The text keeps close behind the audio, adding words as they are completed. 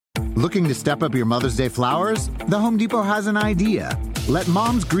Looking to step up your Mother's Day flowers? The Home Depot has an idea. Let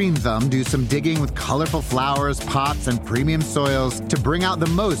Mom's Green Thumb do some digging with colorful flowers, pots, and premium soils to bring out the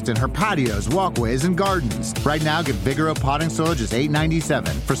most in her patios, walkways, and gardens. Right now, get Vigoro potting soil just $8.97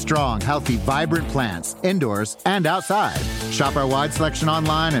 for strong, healthy, vibrant plants, indoors and outside. Shop our wide selection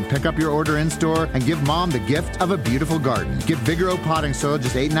online and pick up your order in-store and give Mom the gift of a beautiful garden. Get Vigoro potting soil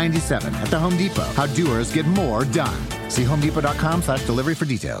just $8.97 at the Home Depot. How doers get more done. See homedepot.com/delivery for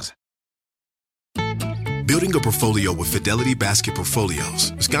details. Building a portfolio with Fidelity Basket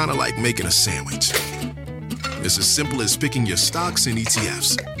Portfolios is kind of like making a sandwich. It's as simple as picking your stocks and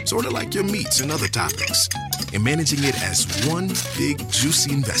ETFs, sort of like your meats and other toppings, and managing it as one big,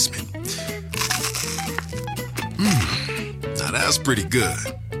 juicy investment. Now that's pretty good.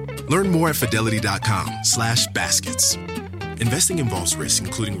 Learn more at fidelity.com/baskets. Investing involves risk,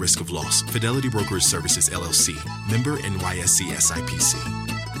 including risk of loss. Fidelity Brokerage Services, LLC. Member NYSE SIPC.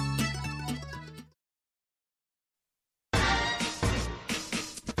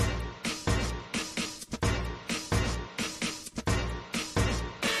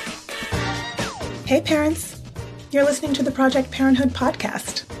 Hey parents, you're listening to the Project Parenthood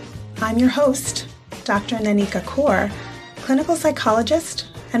podcast. I'm your host, Dr. Nanika Kaur, clinical psychologist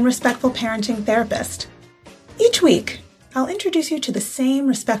and respectful parenting therapist. Each week, I'll introduce you to the same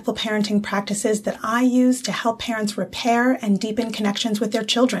respectful parenting practices that I use to help parents repair and deepen connections with their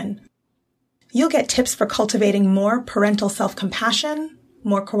children. You'll get tips for cultivating more parental self-compassion,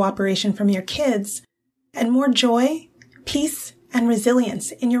 more cooperation from your kids, and more joy, peace, and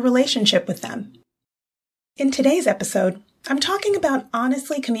resilience in your relationship with them. In today's episode, I'm talking about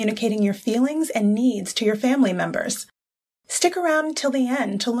honestly communicating your feelings and needs to your family members. Stick around until the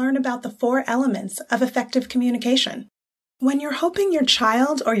end to learn about the 4 elements of effective communication. When you're hoping your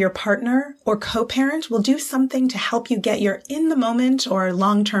child or your partner or co-parent will do something to help you get your in-the-moment or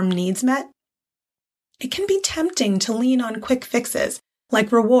long-term needs met, it can be tempting to lean on quick fixes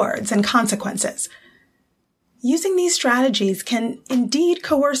like rewards and consequences. Using these strategies can indeed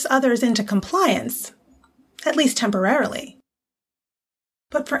coerce others into compliance, at least temporarily.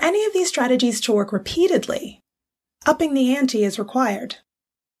 But for any of these strategies to work repeatedly, upping the ante is required.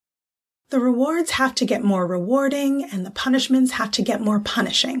 The rewards have to get more rewarding and the punishments have to get more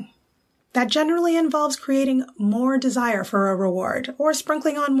punishing. That generally involves creating more desire for a reward or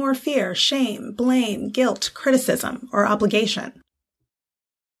sprinkling on more fear, shame, blame, guilt, criticism, or obligation.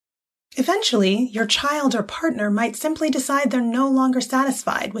 Eventually, your child or partner might simply decide they're no longer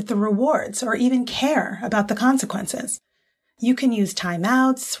satisfied with the rewards or even care about the consequences. You can use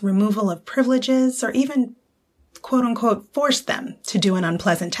timeouts, removal of privileges, or even, quote-unquote, force them to do an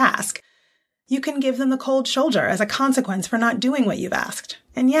unpleasant task. You can give them the cold shoulder as a consequence for not doing what you've asked.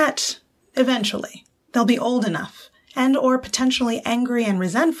 And yet, eventually, they'll be old enough and or potentially angry and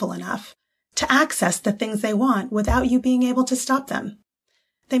resentful enough to access the things they want without you being able to stop them.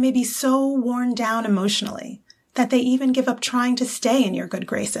 They may be so worn down emotionally that they even give up trying to stay in your good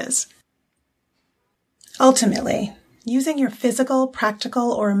graces. Ultimately, using your physical,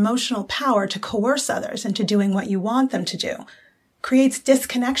 practical, or emotional power to coerce others into doing what you want them to do creates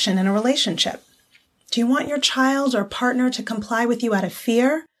disconnection in a relationship. Do you want your child or partner to comply with you out of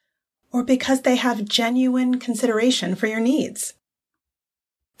fear or because they have genuine consideration for your needs?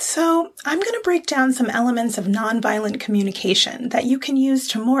 So, I'm going to break down some elements of nonviolent communication that you can use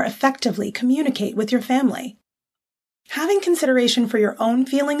to more effectively communicate with your family. Having consideration for your own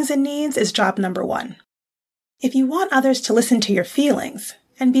feelings and needs is job number 1. If you want others to listen to your feelings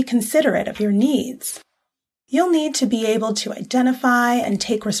and be considerate of your needs, you'll need to be able to identify and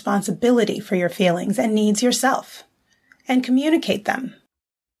take responsibility for your feelings and needs yourself, and communicate them.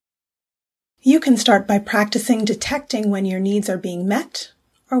 You can start by practicing detecting when your needs are being met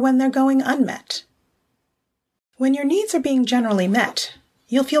or when they're going unmet. When your needs are being generally met,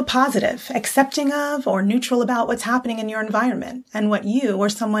 you'll feel positive, accepting of, or neutral about what's happening in your environment and what you or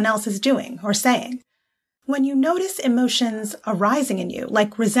someone else is doing or saying. When you notice emotions arising in you,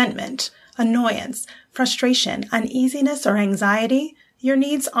 like resentment, annoyance, frustration, uneasiness, or anxiety, your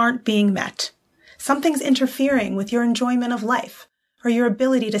needs aren't being met. Something's interfering with your enjoyment of life or your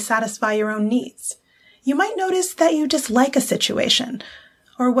ability to satisfy your own needs. You might notice that you dislike a situation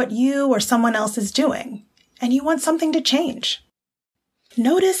or what you or someone else is doing, and you want something to change.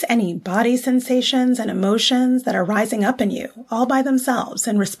 Notice any body sensations and emotions that are rising up in you all by themselves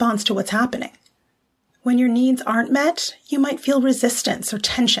in response to what's happening. When your needs aren't met, you might feel resistance or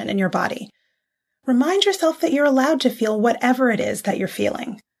tension in your body. Remind yourself that you're allowed to feel whatever it is that you're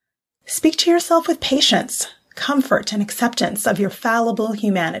feeling. Speak to yourself with patience, comfort, and acceptance of your fallible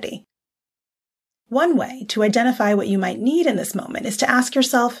humanity. One way to identify what you might need in this moment is to ask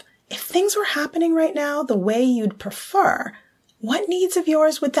yourself, if things were happening right now the way you'd prefer, what needs of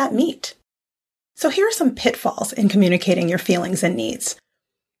yours would that meet? So here are some pitfalls in communicating your feelings and needs.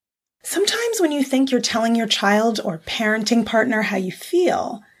 Sometimes when you think you're telling your child or parenting partner how you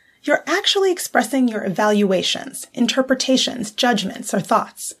feel, you're actually expressing your evaluations, interpretations, judgments, or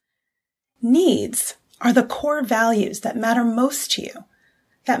thoughts. Needs are the core values that matter most to you,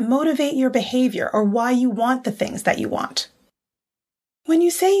 that motivate your behavior or why you want the things that you want. When you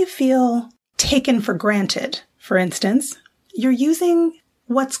say you feel taken for granted, for instance, you're using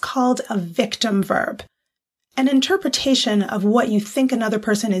what's called a victim verb, an interpretation of what you think another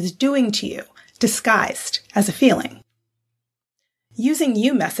person is doing to you, disguised as a feeling. Using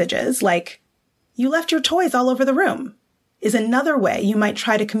you messages like, "You left your toys all over the room," is another way you might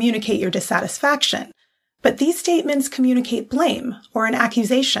try to communicate your dissatisfaction, but these statements communicate blame or an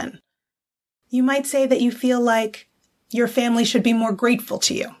accusation. You might say that you feel like your family should be more grateful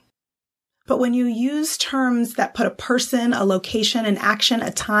to you. But when you use terms that put a person, a location, an action,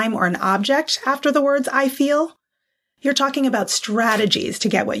 a time, or an object after the words "I feel," you're talking about strategies to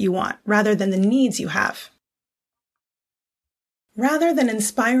get what you want rather than the needs you have. Rather than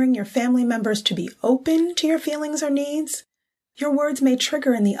inspiring your family members to be open to your feelings or needs, your words may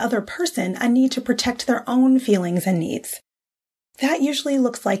trigger in the other person a need to protect their own feelings and needs. That usually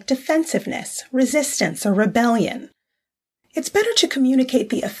looks like defensiveness, resistance, or rebellion. It's better to communicate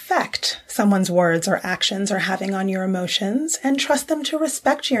the effect someone's words or actions are having on your emotions and trust them to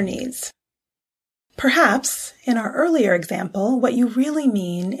respect your needs. Perhaps, in our earlier example, what you really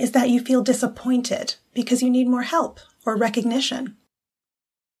mean is that you feel disappointed because you need more help or recognition.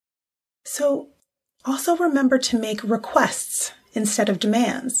 So, also remember to make requests instead of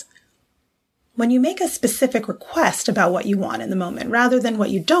demands. When you make a specific request about what you want in the moment rather than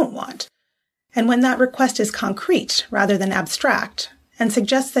what you don't want, and when that request is concrete rather than abstract, and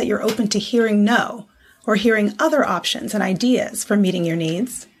suggests that you're open to hearing no or hearing other options and ideas for meeting your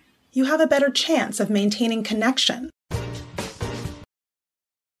needs, you have a better chance of maintaining connection.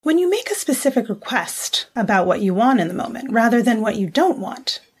 When you make a specific request about what you want in the moment rather than what you don't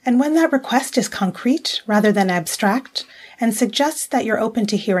want, and when that request is concrete rather than abstract, and suggests that you're open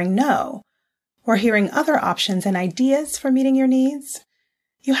to hearing no or hearing other options and ideas for meeting your needs,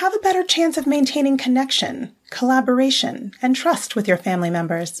 you have a better chance of maintaining connection, collaboration, and trust with your family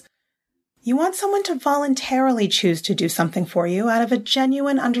members. You want someone to voluntarily choose to do something for you out of a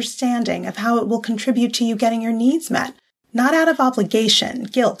genuine understanding of how it will contribute to you getting your needs met, not out of obligation,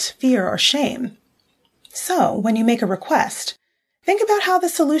 guilt, fear, or shame. So, when you make a request, think about how the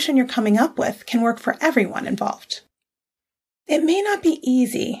solution you're coming up with can work for everyone involved. It may not be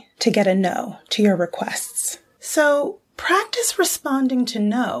easy to get a no to your requests, so practice responding to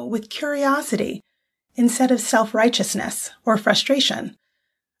no with curiosity instead of self-righteousness or frustration.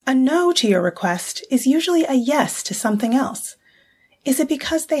 A no to your request is usually a yes to something else. Is it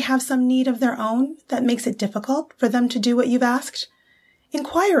because they have some need of their own that makes it difficult for them to do what you've asked?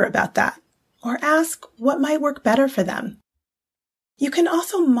 Inquire about that, or ask what might work better for them. You can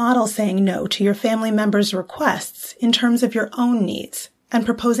also model saying no to your family members' requests in terms of your own needs and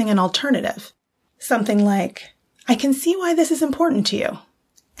proposing an alternative. Something like, "I can see why this is important to you,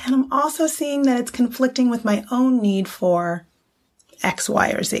 and I'm also seeing that it's conflicting with my own need for X,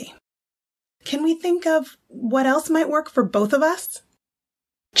 Y, or Z. Can we think of what else might work for both of us?"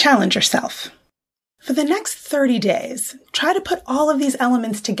 Challenge yourself. For the next 30 days, try to put all of these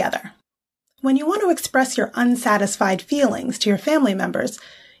elements together. When you want to express your unsatisfied feelings to your family members,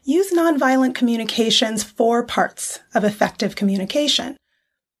 use nonviolent communication's 4 parts of effective communication.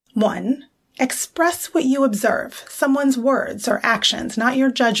 1. Express what you observe, someone's words or actions, not your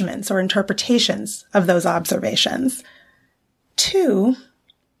judgments or interpretations of those observations. 2.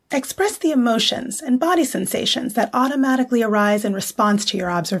 Express the emotions and body sensations that automatically arise in response to your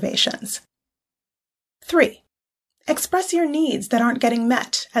observations. 3. Express your needs that aren't getting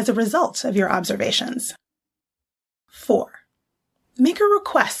met as a result of your observations. 4. Make a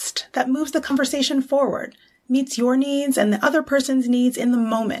request that moves the conversation forward, meets your needs and the other person's needs in the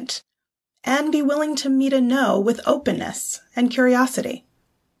moment, and be willing to meet a no with openness and curiosity.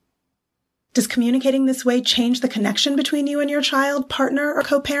 Does communicating this way change the connection between you and your child, partner, or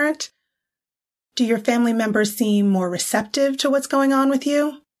co-parent? Do your family members seem more receptive to what's going on with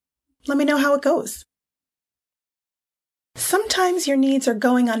you? Let me know how it goes. Sometimes your needs are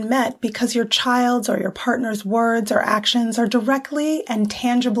going unmet because your child's or your partner's words or actions are directly and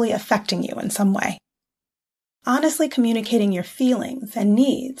tangibly affecting you in some way. Honestly communicating your feelings and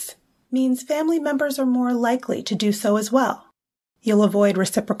needs means family members are more likely to do so as well. You'll avoid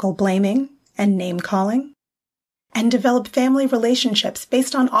reciprocal blaming and name-calling. and develop family relationships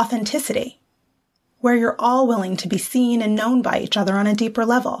based on authenticity, where you're all willing to be seen and known by each other on a deeper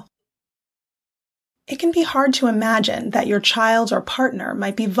level. It can be hard to imagine that your child or partner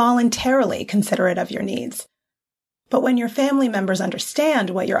might be voluntarily considerate of your needs. But when your family members understand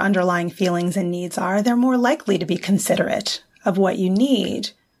what your underlying feelings and needs are, they're more likely to be considerate of what you need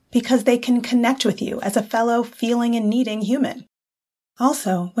because they can connect with you as a fellow feeling and needing human.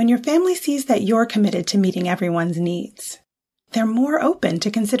 Also, when your family sees that you're committed to meeting everyone's needs, they're more open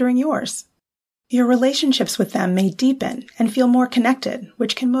to considering yours. Your relationships with them may deepen and feel more connected,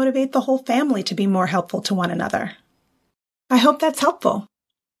 which can motivate the whole family to be more helpful to one another. I hope that's helpful.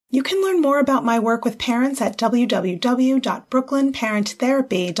 You can learn more about my work with parents at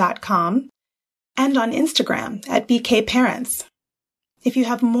www.brooklynparenttherapy.com and on Instagram at BKParents. If you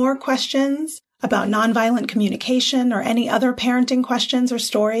have more questions about nonviolent communication or any other parenting questions or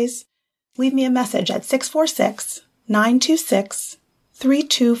stories, leave me a message at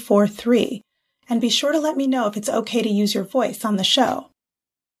 646-926-3243 and be sure to let me know if it's okay to use your voice on the show.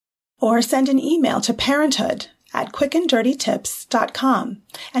 Or send an email to parenthood@quickanddirtytips.com.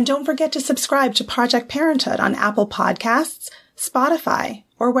 And don't forget to subscribe to Project Parenthood on Apple Podcasts, Spotify,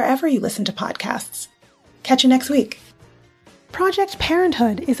 or wherever you listen to podcasts. Catch you next week. Project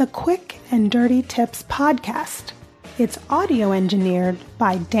Parenthood is a Quick and Dirty Tips podcast. It's audio engineered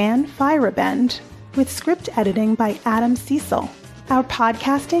by Dan Feierabend with script editing by Adam Cecil. Our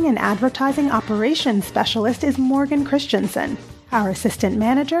podcasting and advertising operations specialist is Morgan Christensen. Our assistant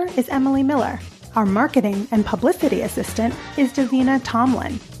manager is Emily Miller. Our marketing and publicity assistant is Davina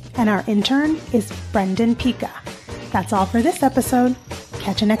Tomlin. And our intern is Brendan Pika. That's all for this episode.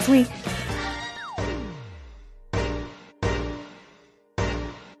 Catch you next week.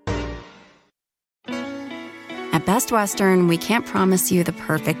 At Best Western, we can't promise you the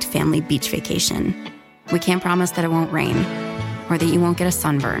perfect family beach vacation. We can't promise that it won't rain, or that you won't get a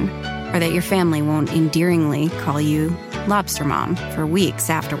sunburn, or that your family won't endearingly call you Lobster Mom for weeks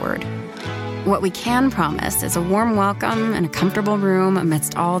afterward. What we can promise is a warm welcome and a comfortable room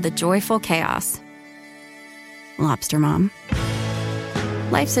amidst all the joyful chaos. Lobster Mom.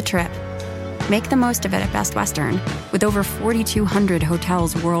 Life's a trip. Make the most of it at Best Western, with over 4,200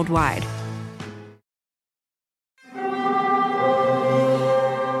 hotels worldwide.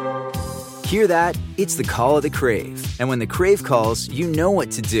 Hear that? It's the call of the Crave. And when the Crave calls, you know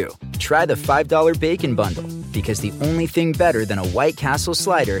what to do. Try the $5 Bacon Bundle, because the only thing better than a White Castle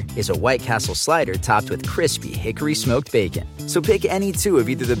slider is a White Castle slider topped with crispy hickory smoked bacon. So pick any two of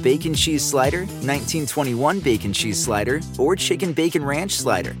either the Bacon Cheese Slider, 1921 Bacon Cheese Slider, or Chicken Bacon Ranch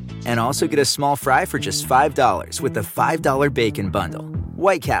Slider. And also get a small fry for just $5 with the $5 Bacon Bundle.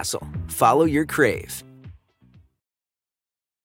 White Castle. Follow your Crave.